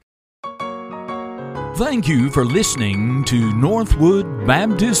Thank you for listening to Northwood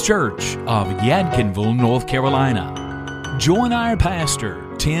Baptist Church of Yadkinville, North Carolina. Join our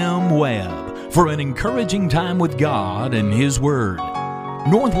pastor, Tim Webb, for an encouraging time with God and His Word.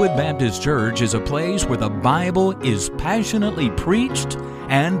 Northwood Baptist Church is a place where the Bible is passionately preached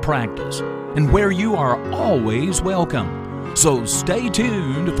and practiced, and where you are always welcome. So stay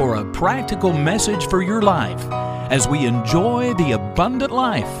tuned for a practical message for your life as we enjoy the abundant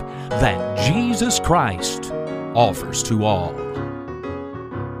life that Jesus Christ offers to all.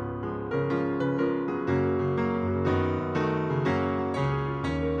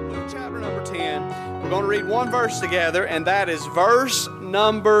 Luke chapter number 10. We're going to read one verse together, and that is verse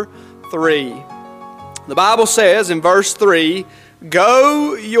number 3. The Bible says in verse 3,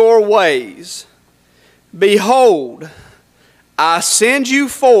 "Go your ways. Behold, I send you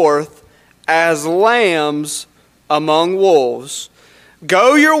forth as lambs among wolves.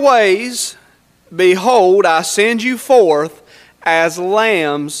 Go your ways. Behold, I send you forth as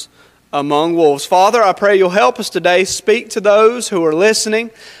lambs among wolves." Father, I pray you'll help us today. Speak to those who are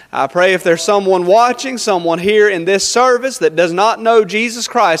listening. I pray if there's someone watching, someone here in this service that does not know Jesus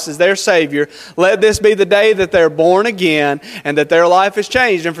Christ as their Savior, let this be the day that they're born again and that their life is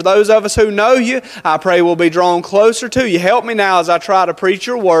changed. And for those of us who know you, I pray we'll be drawn closer to you. Help me now as I try to preach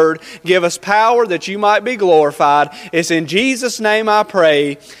your word. Give us power that you might be glorified. It's in Jesus' name I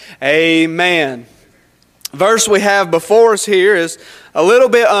pray. Amen. The verse we have before us here is a little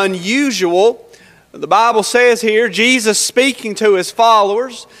bit unusual. The Bible says here, Jesus speaking to His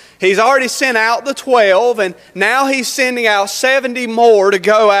followers. He's already sent out the 12, and now He's sending out 70 more to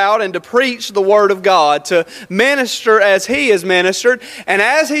go out and to preach the Word of God, to minister as He has ministered. And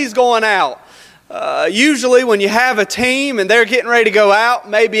as He's going out, usually when you have a team and they're getting ready to go out,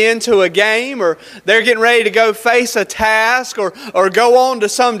 maybe into a game, or they're getting ready to go face a task or go on to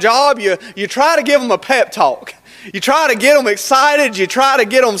some job, you try to give them a pep talk. You try to get them excited. You try to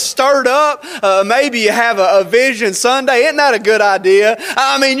get them stirred up. Maybe you have a Vision Sunday. Isn't that a good idea?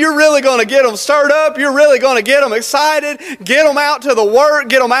 I mean, you're really going to get them stirred up. You're really going to get them excited. Get them out to the work.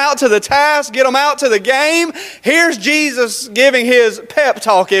 Get them out to the task. Get them out to the game. Here's Jesus giving His pep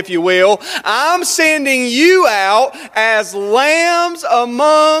talk, if you will. I'm sending you out as lambs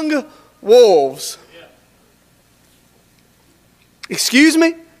among wolves. Excuse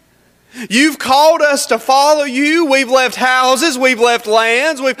me? You've called us to follow you. We've left houses, we've left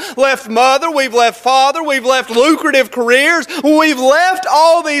lands, we've left mother, we've left father, we've left lucrative careers. We've left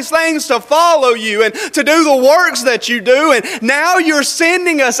all these things to follow you and to do the works that you do. And now you're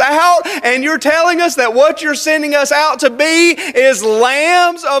sending us out, and you're telling us that what you're sending us out to be is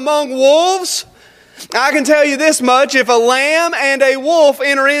lambs among wolves. I can tell you this much: if a lamb and a wolf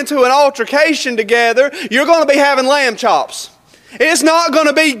enter into an altercation together, you're going to be having lamb chops. It's not going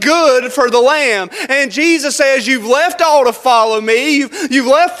to be good for the lamb. And Jesus says, you've left all to follow me. You've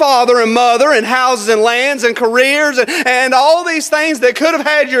left father and mother and houses and lands and careers and all these things that could have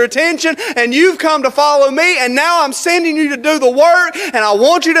had your attention, and you've come to follow me, and now I'm sending you to do the work, and I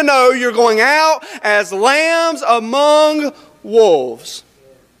want you to know you're going out as lambs among wolves.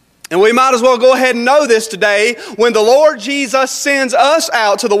 And we might as well go ahead and know this today when the Lord Jesus sends us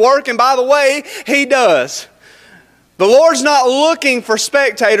out to the work, and by the way, He does. The Lord's not looking for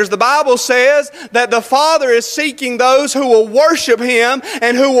spectators. The Bible says that the Father is seeking those who will worship Him,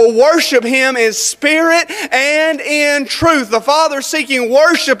 and who will worship Him in spirit and in truth. The Father's seeking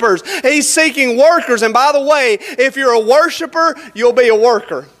worshipers. He's seeking workers. And by the way, if you're a worshiper, you'll be a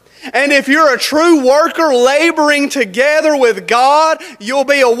worker. And if you're a true worker laboring together with God, you'll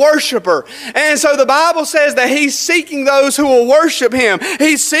be a worshiper. And so the Bible says that He's seeking those who will worship Him.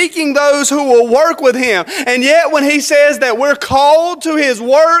 He's seeking those who will work with Him. And yet when He says that we're called to His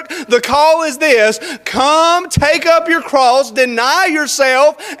work, the call is this: come, take up your cross, deny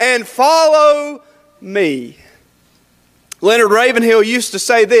yourself, and follow me. Leonard Ravenhill used to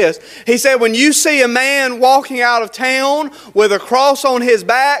say this. He said, when you see a man walking out of town with a cross on his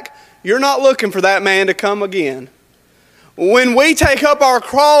back, you're not looking for that man to come again. When we take up our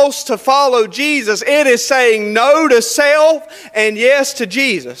cross to follow Jesus, it is saying no to self and yes to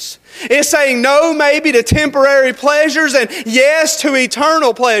Jesus. It's saying no maybe to temporary pleasures and yes to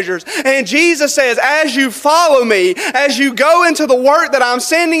eternal pleasures. And Jesus says, as you follow me, as you go into the work that I'm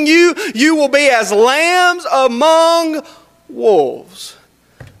sending you, you will be as lambs among wolves.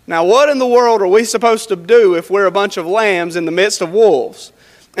 Now, what in the world are we supposed to do if we're a bunch of lambs in the midst of wolves?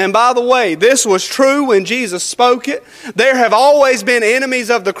 And by the way, this was true when Jesus spoke it. There have always been enemies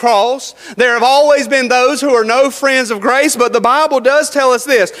of the cross. There have always been those who are no friends of grace. But the Bible does tell us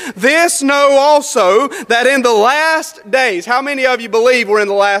this. This know also that in the last days. How many of you believe we're in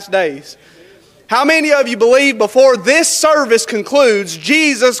the last days? How many of you believe before this service concludes,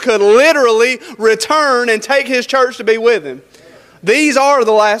 Jesus could literally return and take His church to be with Him? These are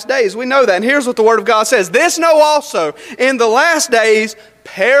the last days. We know that. And here's what the Word of God says. This know also, in the last days,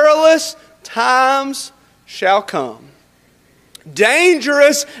 perilous times shall come.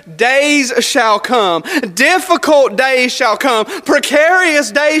 Dangerous days shall come. Difficult days shall come.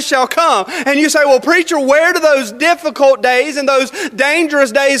 Precarious days shall come. And you say, well, preacher, where do those difficult days and those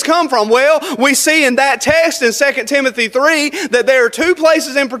dangerous days come from? Well, we see in that text in 2 Timothy 3 that there are two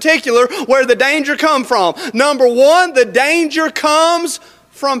places in particular where the danger comes from. Number one, the danger comes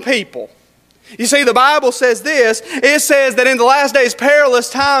from people. You see, the Bible says this. It says that in the last days perilous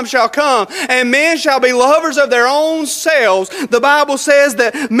times shall come, and men shall be lovers of their own selves. The Bible says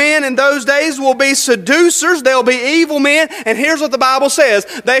that men in those days will be seducers. They'll be evil men. And here's what the Bible says.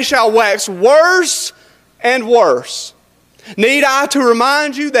 They shall wax worse and worse. Need I to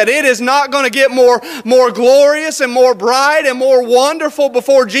remind you that it is not going to get more glorious and more bright and more wonderful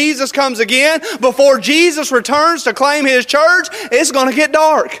before Jesus comes again? Before Jesus returns to claim His church, it's going to get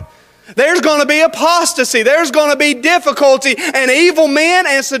dark. There's going to be apostasy. There's going to be difficulty. And evil men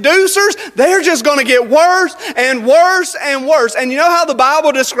and seducers, they're just going to get worse and worse and worse. And you know how the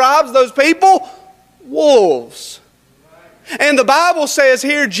Bible describes those people? Wolves. And the Bible says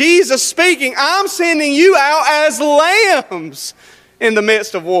here, Jesus speaking, I'm sending you out as lambs in the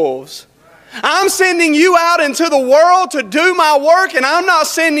midst of wolves. I'm sending you out into the world to do my work, and I'm not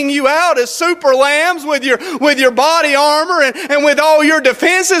sending you out as super lambs with your body armor and with all your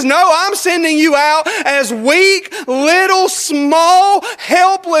defenses. No, I'm sending you out as weak, little, small,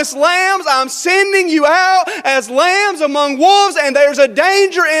 helpless lambs. I'm sending you out as lambs among wolves, and there's a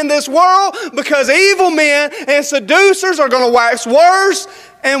danger in this world because evil men and seducers are going to wax worse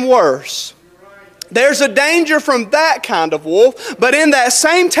and worse. There's a danger from that kind of wolf, but in that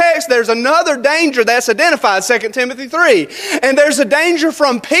same text, there's another danger that's identified, 2 Timothy 3. And there's a danger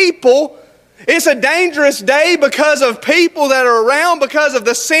from people. It's a dangerous day because of people that are around, because of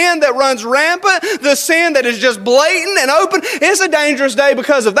the sin that runs rampant, the sin that is just blatant and open. It's a dangerous day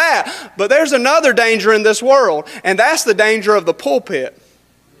because of that. But there's another danger in this world, and that's the danger of the pulpit.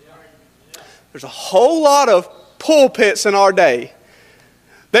 There's a whole lot of pulpits in our day.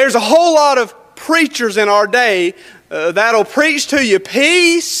 There's a whole lot of preachers in our day that'll preach to you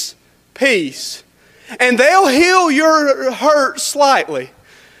peace, peace. And they'll heal your hurt slightly.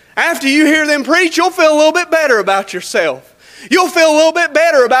 After you hear them preach, you'll feel a little bit better about yourself. You'll feel a little bit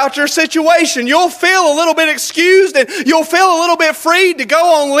better about your situation. You'll feel a little bit excused, and you'll feel a little bit freed to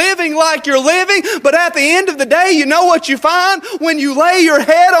go on living like you're living. But at the end of the day, you know what you find? When you lay your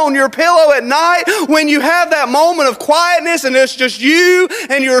head on your pillow at night, when you have that moment of quietness and it's just you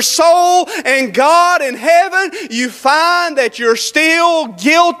and your soul and God in heaven, you find that you're still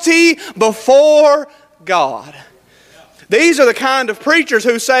guilty before God. These are the kind of preachers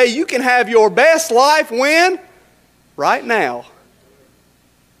who say you can have your best life when? Right now.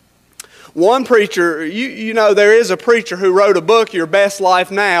 One preacher, you know there is a preacher who wrote a book, Your Best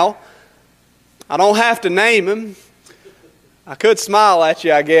Life Now. I don't have to name him. I could smile at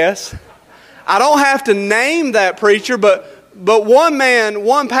you, I guess. I don't have to name that preacher, but one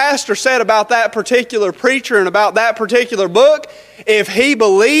pastor said about that particular preacher and about that particular book, if he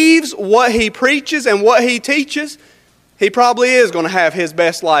believes what he preaches and what he teaches, he probably is going to have his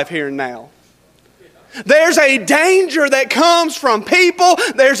best life here and now. There's a danger that comes from people.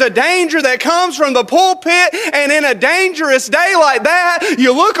 There's a danger that comes from the pulpit. And in a dangerous day like that,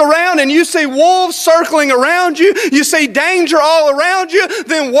 you look around and you see wolves circling around you. You see danger all around you.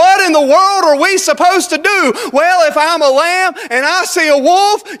 Then what in the world are we supposed to do? Well, if I'm a lamb and I see a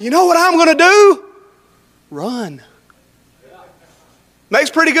wolf, you know what I'm going to do? Run.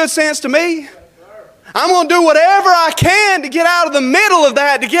 Makes pretty good sense to me. I'm going to do whatever I can to get out of the middle of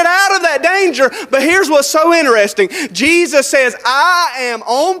that, to get out of that danger. But here's what's so interesting. Jesus says, I am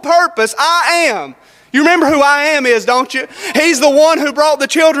on purpose. I am. You remember who I am is, don't you? He's the one who brought the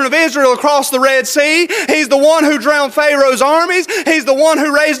children of Israel across the Red Sea. He's the one who drowned Pharaoh's armies. He's the one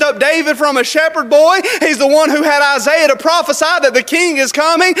who raised up David from a shepherd boy. He's the one who had Isaiah to prophesy that the king is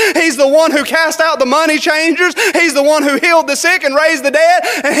coming. He's the one who cast out the money changers. He's the one who healed the sick and raised the dead.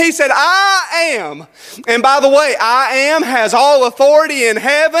 And he said, I am. And by the way, I am has all authority in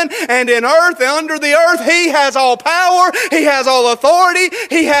heaven and in earth and under the earth. He has all power. He has all authority.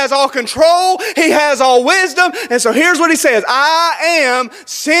 He has all control. He has all wisdom. And so here's what he says. I am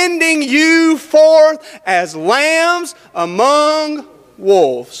sending you forth as lambs among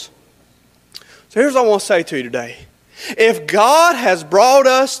wolves. So here's what I want to say to you today. If God has brought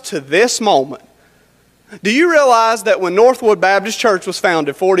us to this moment, Do you realize that when Northwood Baptist Church was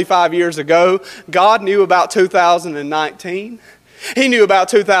founded 45 years ago, God knew about 2019? He knew about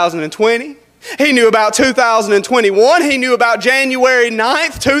 2020. He knew about 2021. He knew about January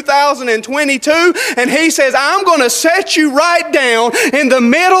 9th, 2022. And He says, I'm going to set you right down in the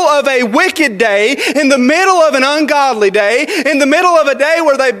middle of a wicked day, in the middle of an ungodly day, in the middle of a day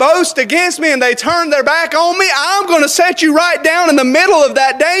where they boast against me and they turn their back on me. I'm going to set you right down in the middle of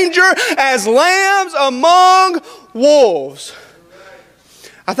that danger as lambs among wolves.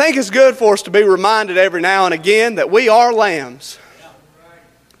 I think it's good for us to be reminded every now and again that we are lambs.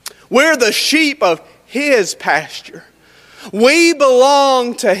 We're the sheep of His pasture. We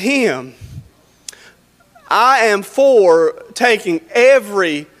belong to Him. I am for taking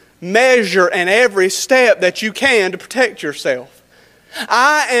every measure and every step that you can to protect yourself.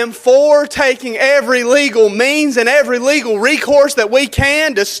 I am for taking every legal means and every legal recourse that we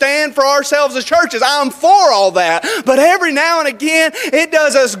can to stand for ourselves as churches. I'm for all that. But every now and again, it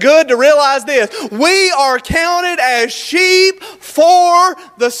does us good to realize this. We are counted as sheep for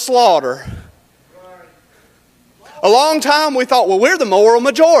the slaughter. A long time we thought, well, we're the moral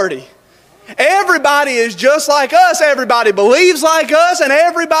majority. Everybody is just like us, everybody believes like us, and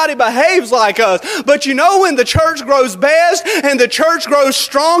everybody behaves like us. But you know when the church grows best and the church grows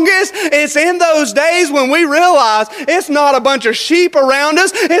strongest? It's in those days when we realize it's not a bunch of sheep around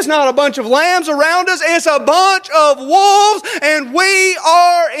us, it's not a bunch of lambs around us, it's a bunch of wolves, and we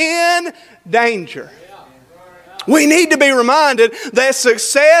are in danger. We need to be reminded that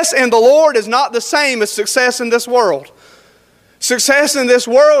success in the Lord is not the same as success in this world. Success in this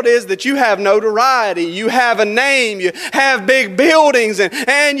world is that you have notoriety, you have a name, you have big buildings,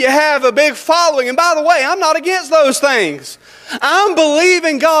 and you have a big following. And by the way, I'm not against those things. I'm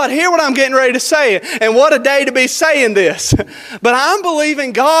believing God. Hear what I'm getting ready to say. And what a day to be saying this. But I'm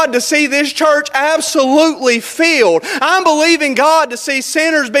believing God to see this church absolutely filled. I'm believing God to see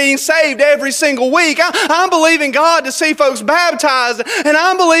sinners being saved every single week. I'm believing God to see folks baptized. And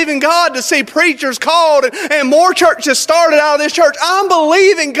I'm believing God to see preachers called and more churches started out of this church. I'm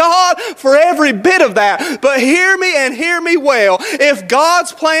believing God for every bit of that. But hear me and hear me well. If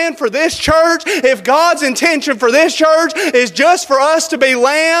God's plan for this church, if God's intention for this church is just for us to be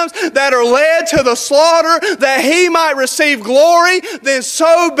lambs that are led to the slaughter that He might receive glory, then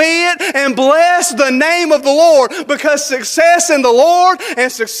so be it, and bless the name of the Lord, because success in the Lord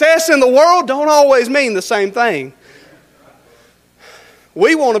and success in the world don't always mean the same thing.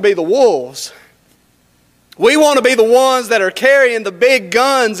 We want to be the wolves. We want to be the ones that are carrying the big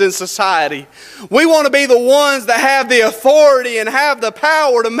guns in society. We want to be the ones that have the authority and have the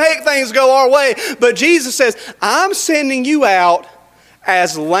power to make things go our way. But Jesus says, I'm sending you out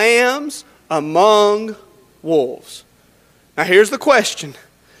as lambs among wolves. Now here's the question.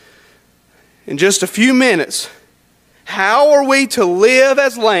 In just a few minutes, how are we to live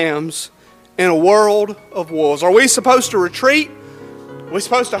as lambs in a world of wolves? Are we supposed to retreat? Are we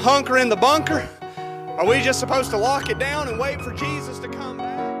supposed to hunker in the bunker? Are we just supposed to lock it down and wait for Jesus to come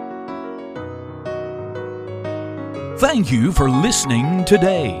back? Thank you for listening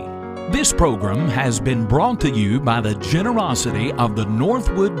today. This program has been brought to you by the generosity of the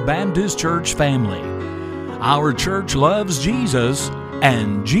Northwood Baptist Church family. Our church loves Jesus,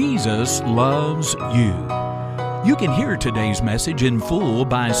 and Jesus loves you. You can hear today's message in full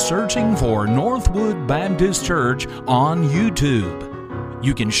by searching for Northwood Baptist Church on YouTube.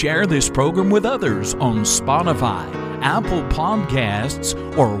 You can share this program with others on Spotify, Apple Podcasts,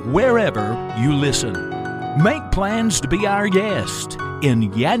 or wherever you listen. Make plans to be our guest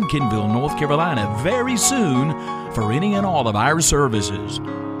in Yadkinville, North Carolina very soon for any and all of our services.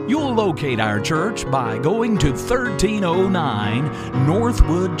 You'll locate our church by going to 1309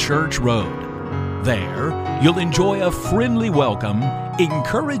 Northwood Church Road. There, you'll enjoy a friendly welcome,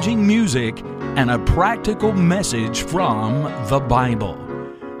 encouraging music, and a practical message from the Bible.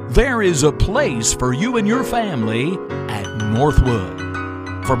 There is a place for you and your family at Northwood.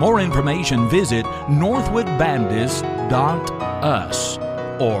 For more information, visit northwoodbaptist.us,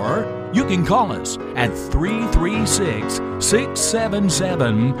 or you can call us at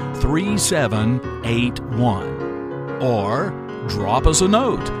 336-677-3781, or drop us a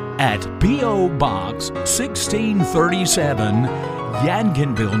note at P.O. Box 1637,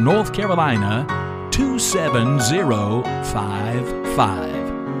 Yadkinville, North Carolina 27055.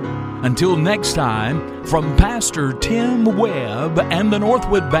 Until next time, from Pastor Tim Webb and the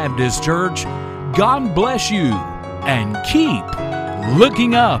Northwood Baptist Church, God bless you and keep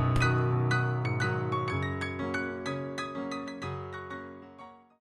looking up.